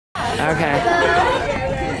Okay.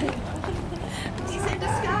 He said to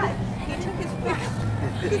Scott, he took his wig.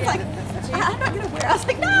 He's like, I'm not going to wear it. I was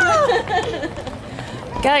like, no.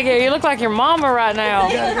 Gotta get, you look like your mama right now.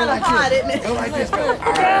 It's kind of hot, isn't it? Go like this. Go.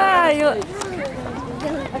 Yeah, you look.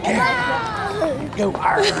 Go.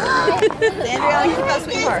 Andrea, you go,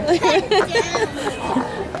 sweetheart.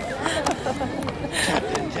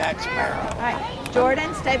 Captain Jack Sparrow. All right,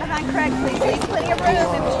 Jordan, stay behind Craig, please. Leave plenty of room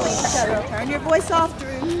in between each other. Turn your voice off,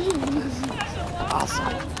 Drew.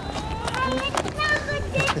 Awesome.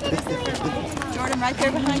 Jordan, right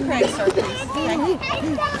there behind Craig, sir, please. Okay.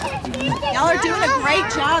 Y'all are doing a great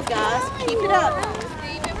job, guys. Keep it up.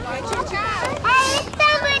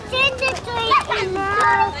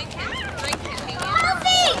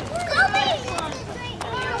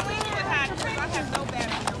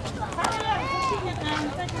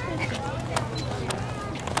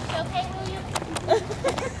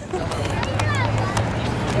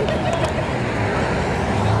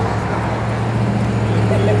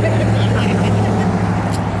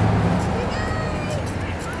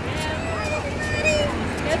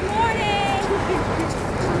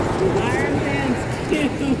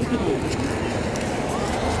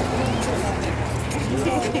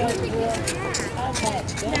 Sit down.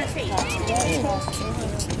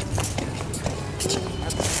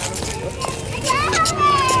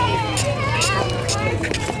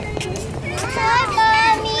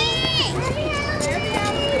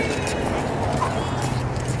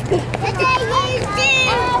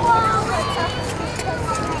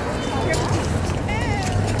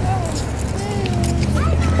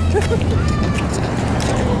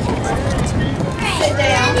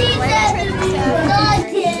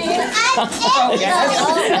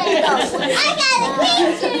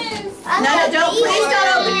 No, don't. Please don't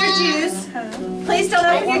open your juice. Please don't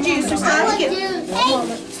open your juice. We're stuff to get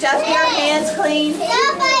your hands clean.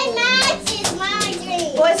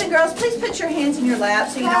 Boys and girls, please put your hands in your lap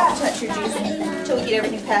so you don't touch your juice until we get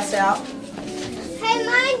everything passed out. Hey,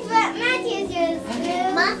 mine's Matthew's juice.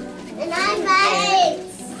 And I'm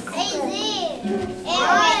Matthew's. Hey, and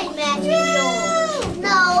I'm Matthew's.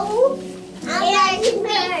 No. I'm Matthew's.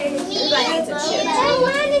 Everybody needs a chip. I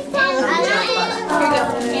want to tell Here you go.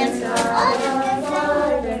 Hands.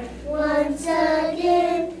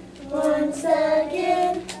 Once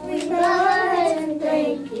again, we bow our heads and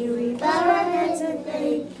thank you. We bow our heads and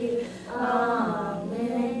thank you.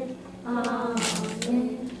 Amen.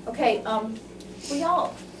 Amen. Okay, will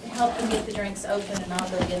y'all help me get the drinks open and I'll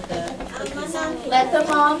go get the cookies. Let the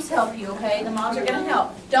moms help you, okay? The moms are going to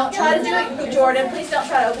help. Don't try to do it, Jordan. Please don't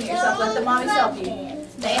try to open it yourself. Let the mommies help you.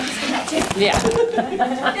 The aunties can help too. Yeah.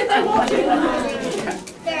 If they want to.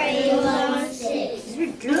 3, 1, 6.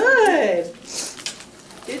 You're good.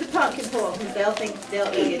 Do the pumpkin pull because they'll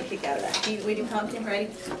get a kick out of that. We do pumpkin, ready?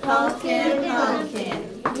 Pumpkin,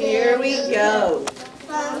 pumpkin. Here we go.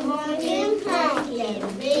 Pumpkin,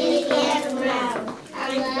 pumpkin, big and round.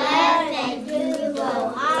 I'm glad that you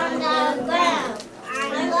grow on the ground.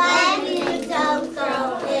 I'm glad you don't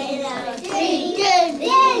grow in a tree.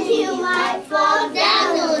 Then you might fall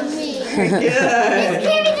down on me. Good.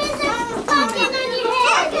 Carry this pumpkin on your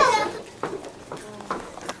head.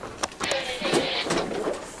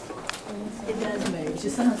 It does move.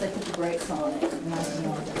 Just sometimes they put the brakes on it.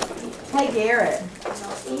 Hey, Garrett.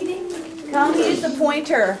 Come use the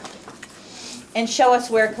pointer and show us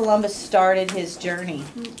where Columbus started his journey.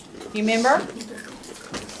 You remember?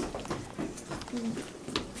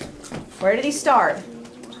 Where did he start?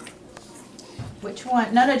 Which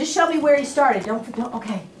one? No, just show me where he started. Don't,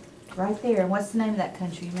 okay. Right there. And what's the name of that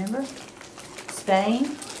country, remember?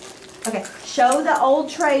 Spain? Okay, show the old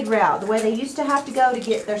trade route, the way they used to have to go to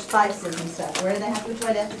get their spices and stuff. Where do they have to, which way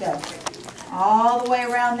do they have to go? All the way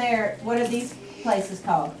around there. What are these places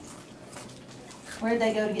called? Where did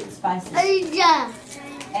they go to get the spices? Asia.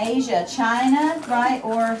 Asia, China, right?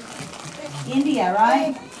 Or India,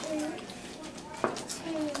 right?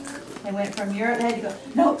 They went from Europe, they had to go.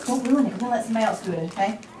 No, don't ruin it. We'll let somebody else do it,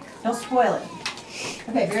 okay? Don't spoil it.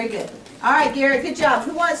 Okay, very good. All right, Garrett, good job.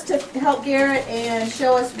 Who wants to help Garrett and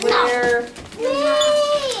show us where? Me.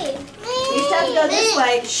 You just have to go this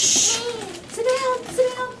way. Shh. Sit down,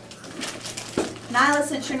 sit down. Nyla,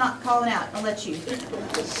 since you're not calling out, I'll let you.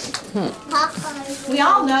 We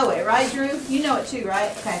all know it, right, Drew? You know it too,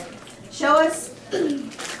 right? Okay. Show us,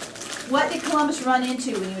 what did Columbus run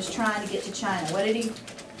into when he was trying to get to China? What did he,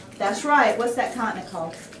 that's right. What's that continent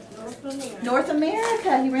called? North America. North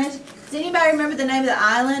America. He ran. Does anybody remember the name of the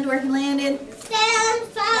island where he landed? San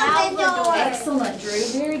Salvador. Excellent, Drew.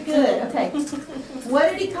 Very good. Okay. What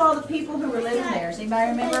did he call the people who were living there? Does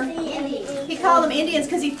anybody remember? He called them Indians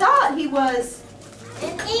because he thought he was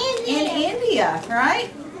An Indian. Australia, right?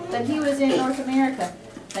 But he was in North America.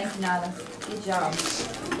 Thank you, Nyla. Good job.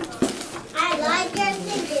 I like your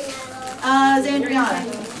thinking. Zandriana,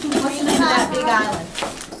 what's the name of that big island?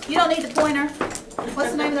 You don't need the pointer.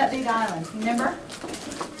 What's the name of that big island? You remember?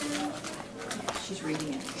 She's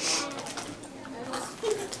reading it.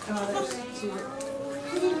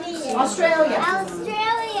 Australia.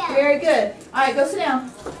 Australia. Very good. All right, go sit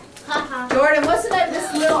down. Jordan, what's the name of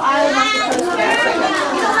this little island off the coast of Africa?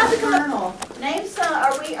 You don't have to nocturnal. Name some.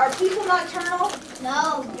 Are people nocturnal?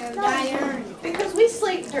 No, they're diurnal. Because we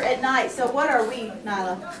sleep at night. So what are we,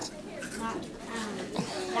 Nyla?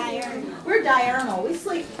 Diurnal. We're diurnal. We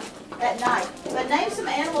sleep at night. But name some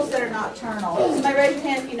animals that are nocturnal. Somebody raise your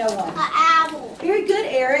hand if you know one. An owl. Very good,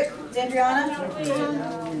 Eric. Zandriana?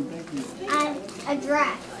 A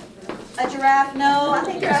giraffe. A giraffe? No, I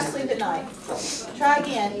think giraffes sleep at night. Try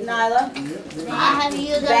again, Nyla. Have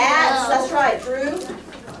you don't Bats. know? That's right. Drew?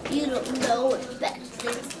 You don't know what bats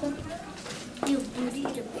is. You booty to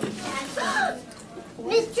be Mr.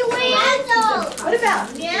 Weasel. What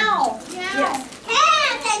about meow? Yes.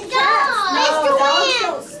 Cats and dogs. No, Mr.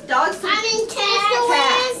 Weasel. dogs I mean cats.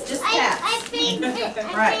 Cats, just cats. I think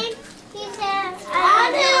Right. he said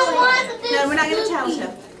I didn't want this. No, we're not going to tell you.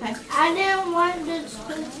 Okay. I didn't want this.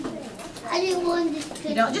 I didn't want this.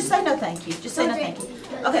 You don't. Just say no thank you. Just say no thank you.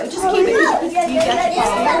 Okay, just keep it. You got it.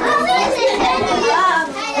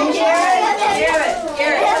 And Garrett,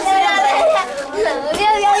 come sit down.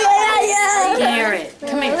 Garrett,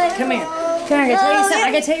 come here. Come here. Come here. I gotta tell you something.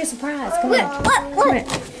 I gotta tell you a surprise. Come here. Come here.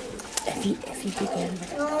 If you do good,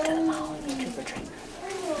 we're gonna go to the mall and get trick or treat.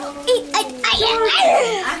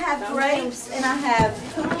 I have grapes and I have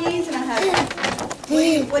cookies and I have.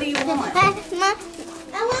 What do you want?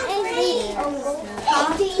 I want grapes. I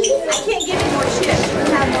can't give you more chips. You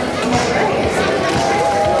have more grapes.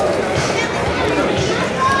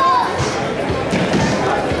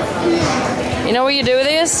 You know what you do with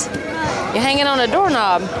this? You hang it on a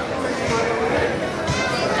doorknob.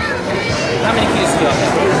 How many kids do you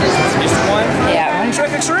have? Just one? Yeah.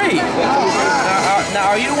 Trick or treat. Now,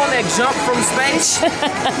 are you the one that jumped from space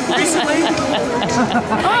recently? You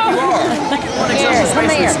are. The one that jumped from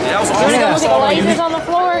space recently. That was You wanna go awesome. look at the lasers on the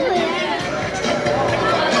floor?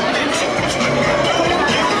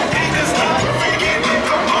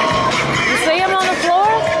 You see them on the floor?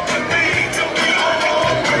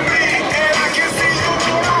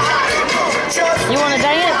 You want to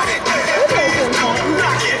dance?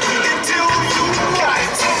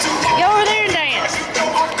 Go over there and dance.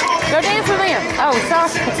 Go dance with them. Oh,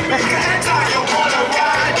 sorry.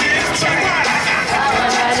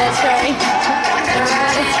 Ride that train.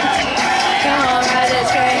 Ride it. Come on, ride that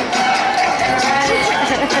train. Ride it.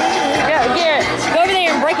 Go, Garrett, go over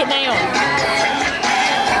there and break it down.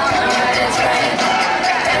 Ride that train.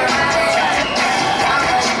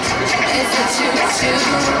 It's a choo-choo.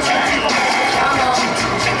 Come on.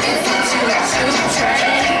 It's a choo-choo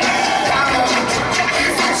train. Come on.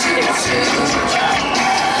 It's a choo-choo.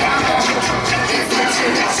 Come on. It's a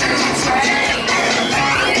choo-choo train.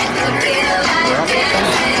 It's a bit like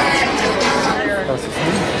dancing.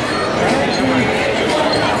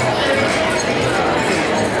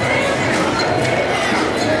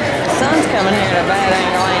 Sun's coming here at a bad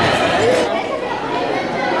angle, ain't it?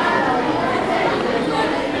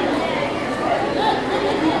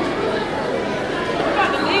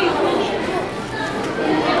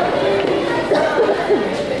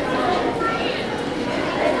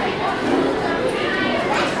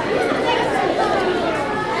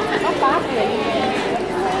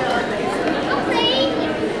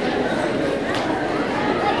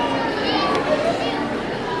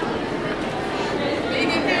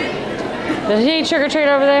 Does he trick or treat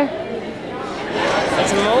over there?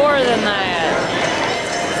 It's more than that.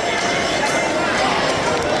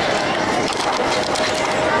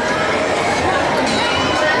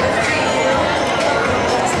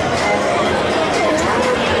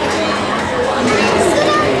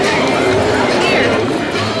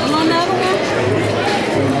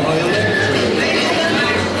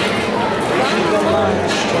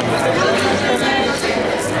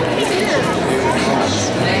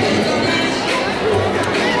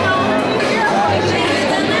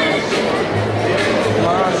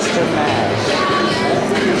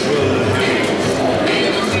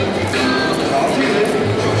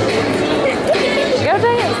 Go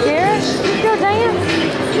dance, Garrett. Go dance.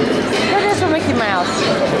 Go dance with Mickey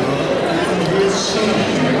Mouse.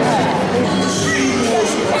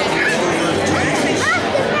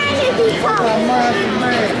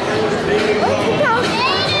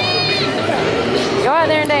 Go out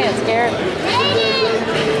there and dance, Garrett. Daddy!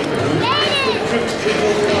 Daddy!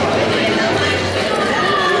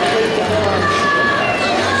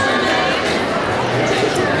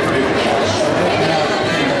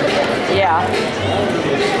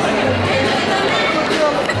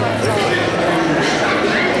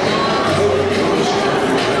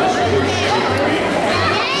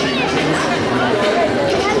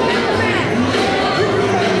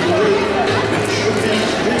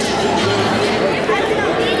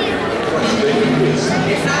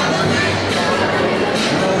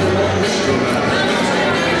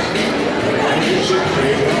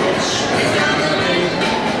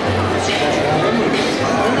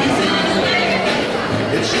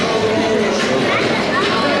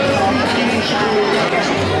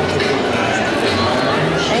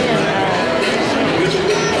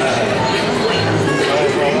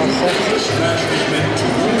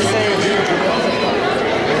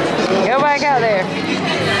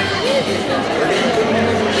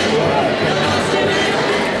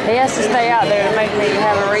 He has to stay out there to make me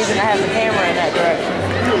have a reason to have the camera in that direction.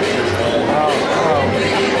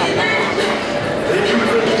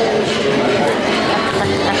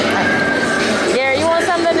 Gary, you want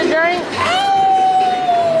something to drink?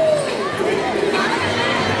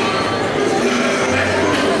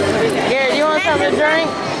 Gary, do you want something to drink?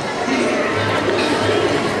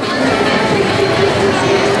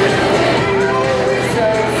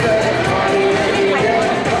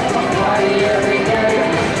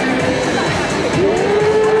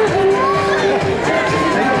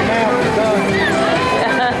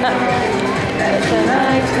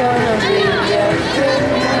 Tonight's gonna be a good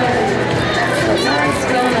night. Tonight's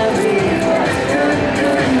gonna be a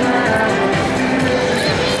good night.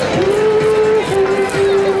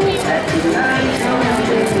 Tonight's gonna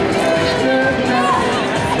be a good night.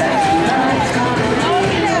 Tonight's gonna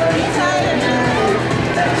be a good night.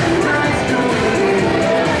 Tonight's gonna be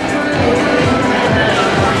a good night.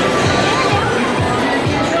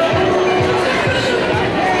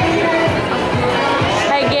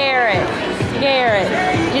 Hey Garrett,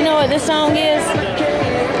 you know what this song is?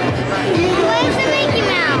 Where's the Mickey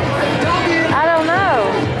Mouse? I don't know.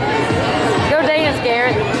 Go dance,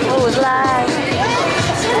 Garrett. What was live?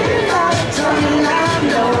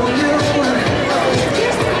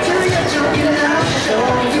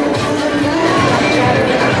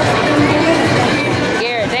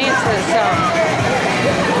 Garrett, dance to the song.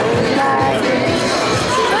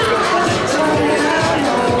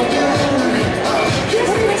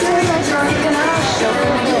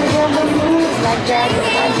 Like Jagger, I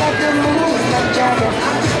got the moves like Jagger.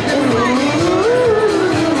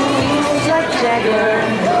 Moves like Jagger.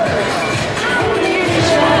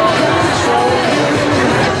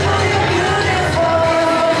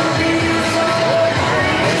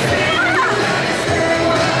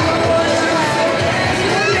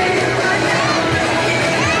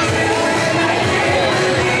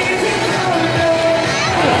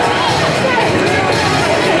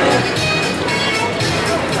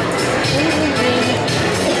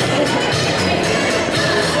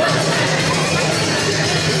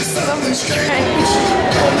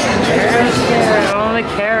 On the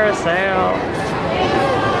carousel.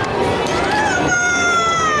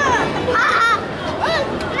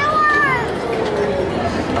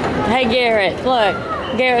 Hey Garrett, look.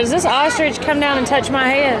 Garrett, does this ostrich come down and touch my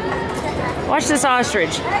head? Watch this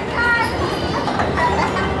ostrich. I'm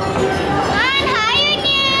higher than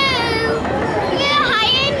you. You're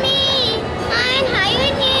higher than me. I'm higher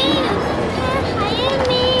than you. You're higher than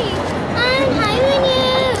me. I'm higher than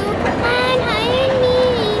you. I'm higher than me.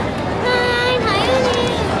 I'm higher than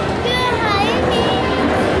you. You're higher than me.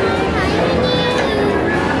 I'm higher than you.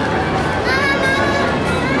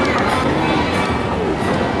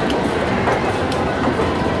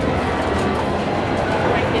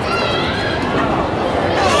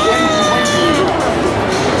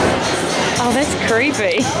 Oh, that's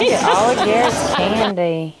creepy. Look at all of Garrett's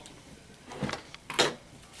candy.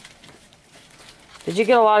 Did you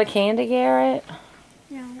get a lot of candy, Garrett?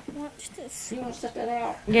 No, watch this. You want to set that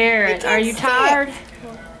out? Garrett, are you tired?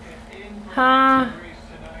 Huh?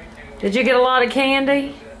 Did you get a lot of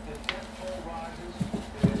candy?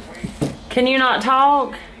 Can you not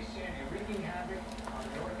talk?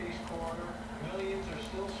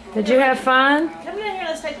 Did you have fun? Come down here,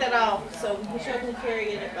 let's take that off so Michelle can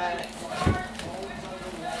carry it back.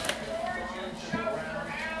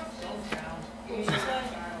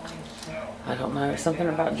 I don't know. Something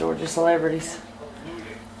about Georgia celebrities.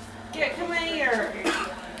 Get, come here.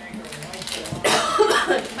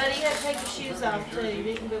 Buddy, you have to take your shoes off too. You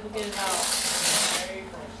didn't be able to get it off.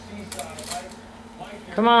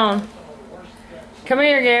 Come on. Come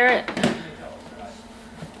here, Garrett.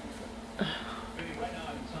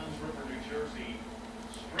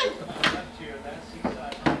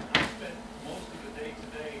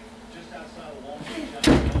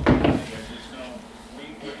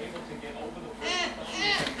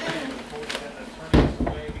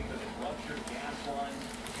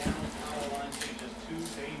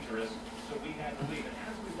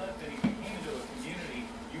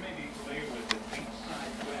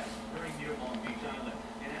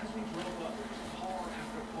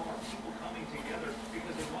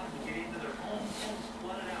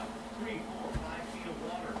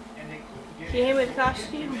 Can you hear me with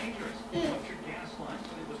costume? Can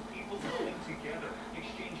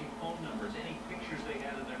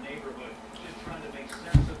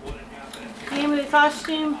you hear me with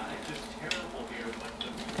costume?